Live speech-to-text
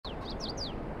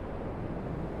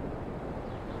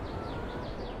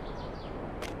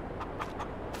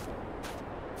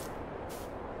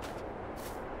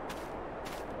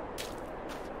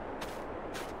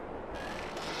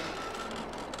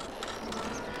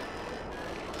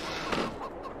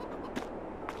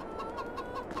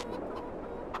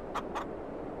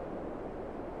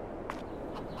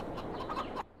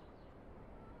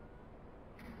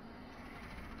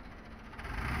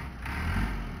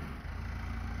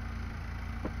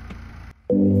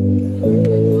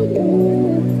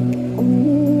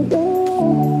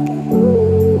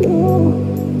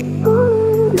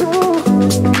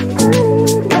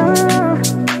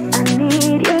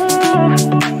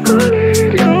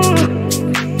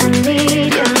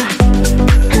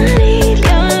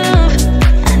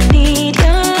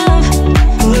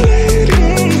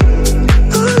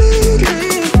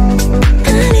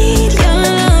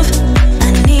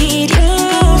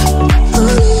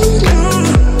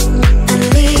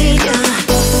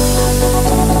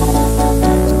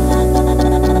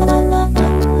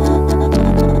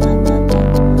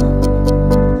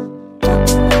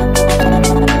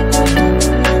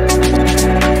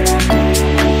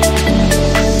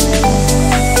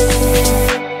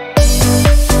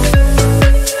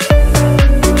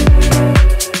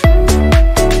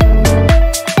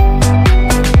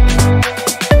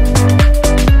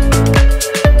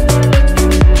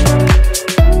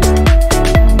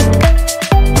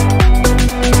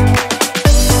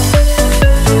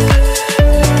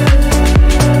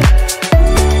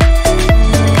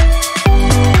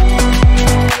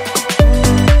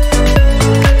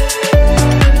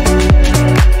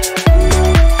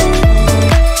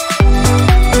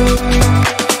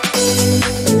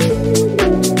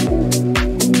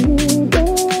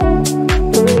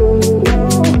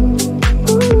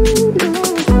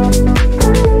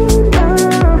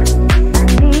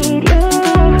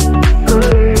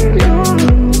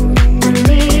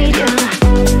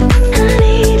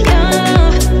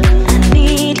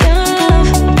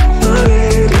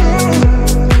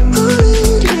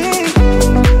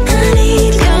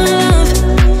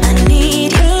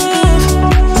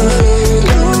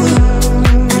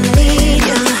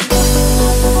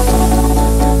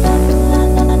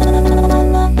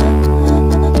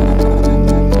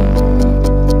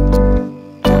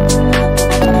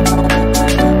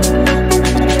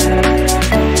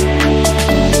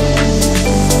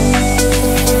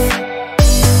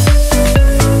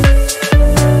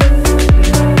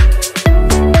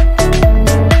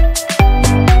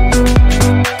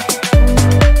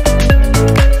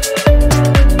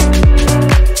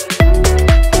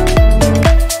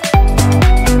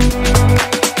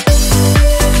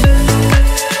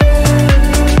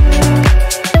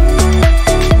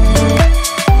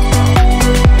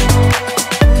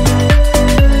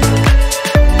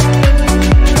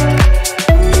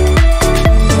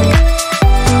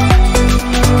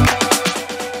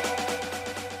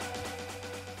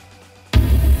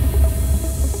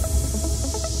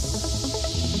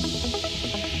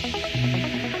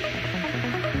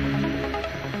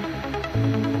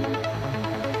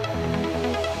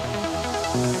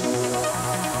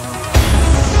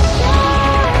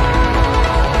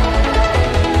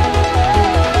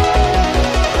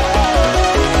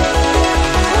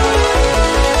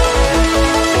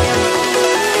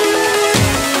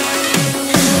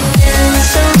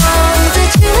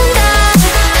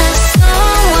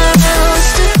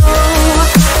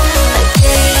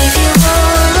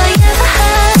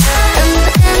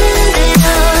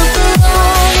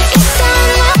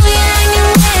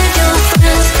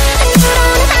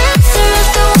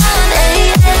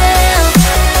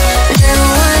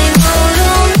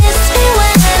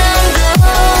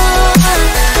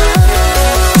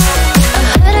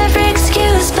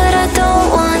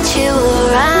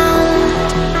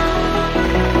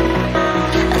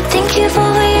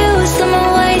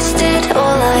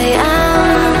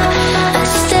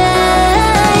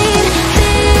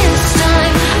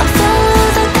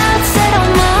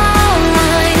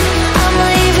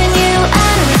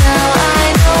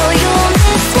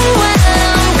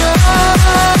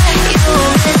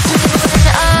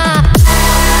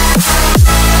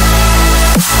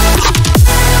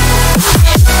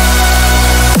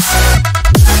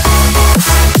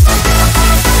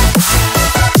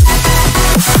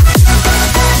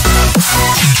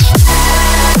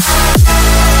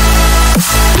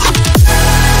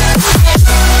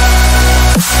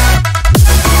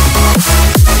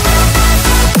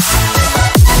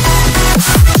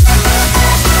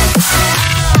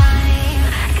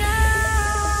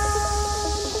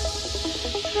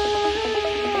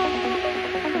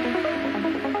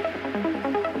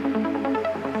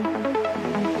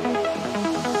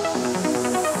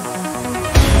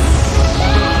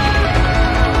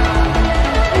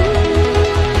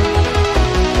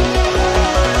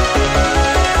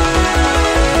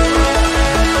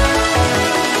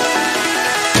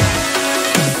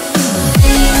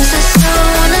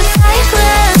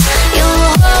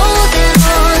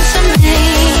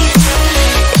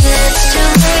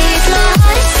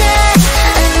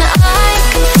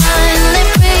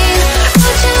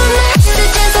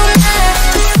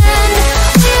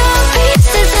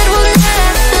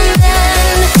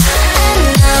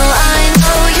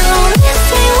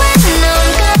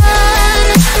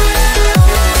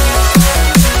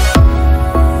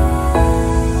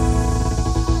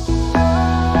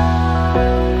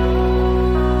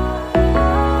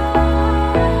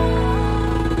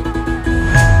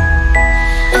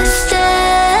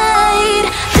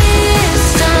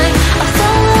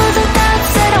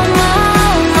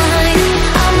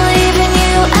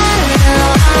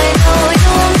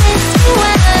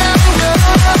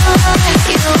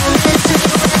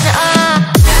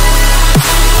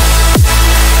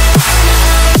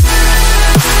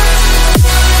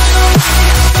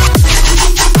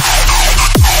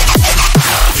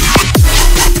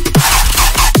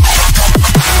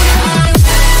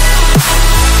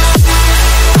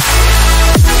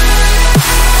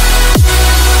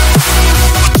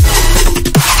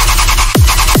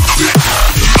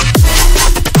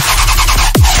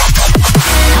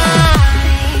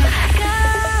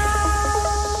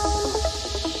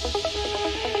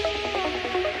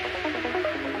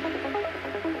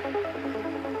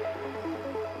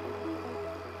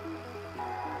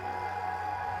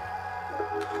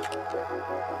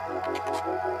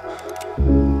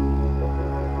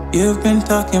You've been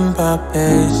talking about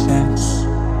patience,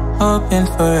 hoping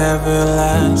for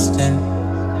everlasting.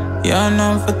 You're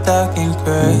known for talking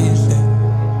crazy.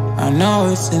 I know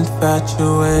it's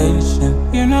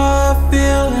infatuation. You know how I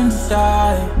feel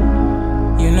inside.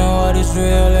 You know what is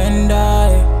real and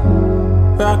I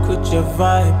rock with your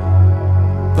vibe,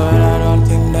 but I don't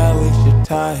think that we should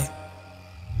tie.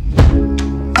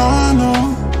 I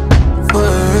know,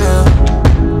 for real,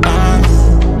 I know,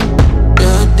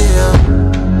 your deal.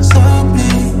 So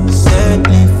please set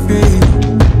me free.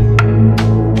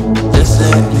 Just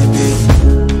let me be.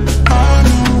 I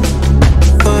know,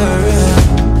 for real,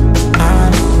 I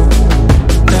know,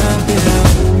 your deal.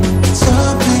 So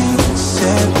please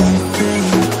set me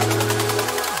free.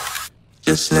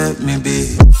 Just let me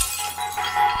be.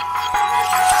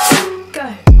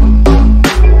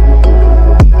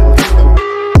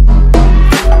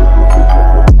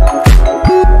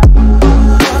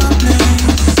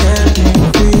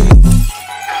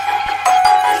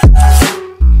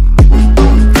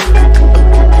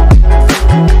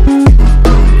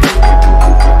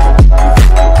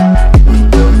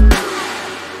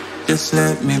 Just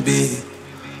let me be.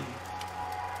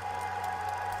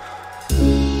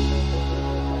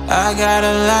 I got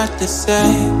a lot to say.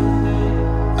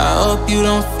 I hope you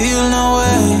don't feel no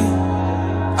way.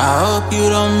 I hope you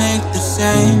don't make the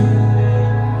same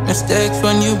mistakes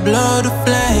when you blow the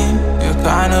flame. You're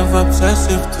kind of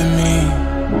obsessive to me.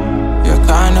 You're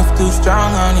kind of too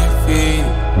strong on your feet.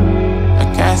 I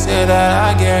can't say that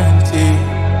I guarantee,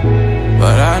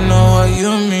 but I know what you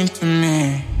mean to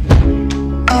me.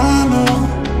 I know,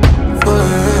 for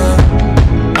real,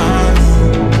 I know,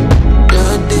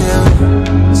 your deal.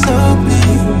 So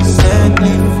please set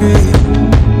me free.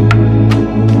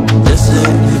 Just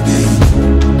let me be.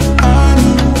 I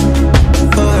know,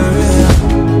 for real,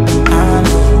 I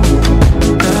know,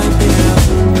 your deal.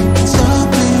 So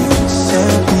please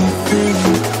set me free.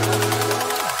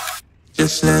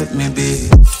 Just let me be.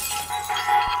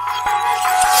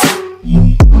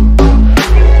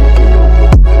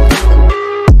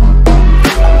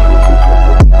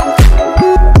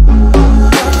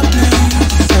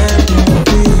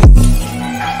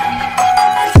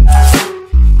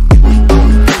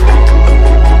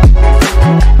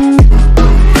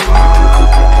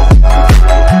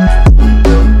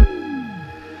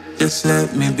 Just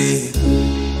let me be.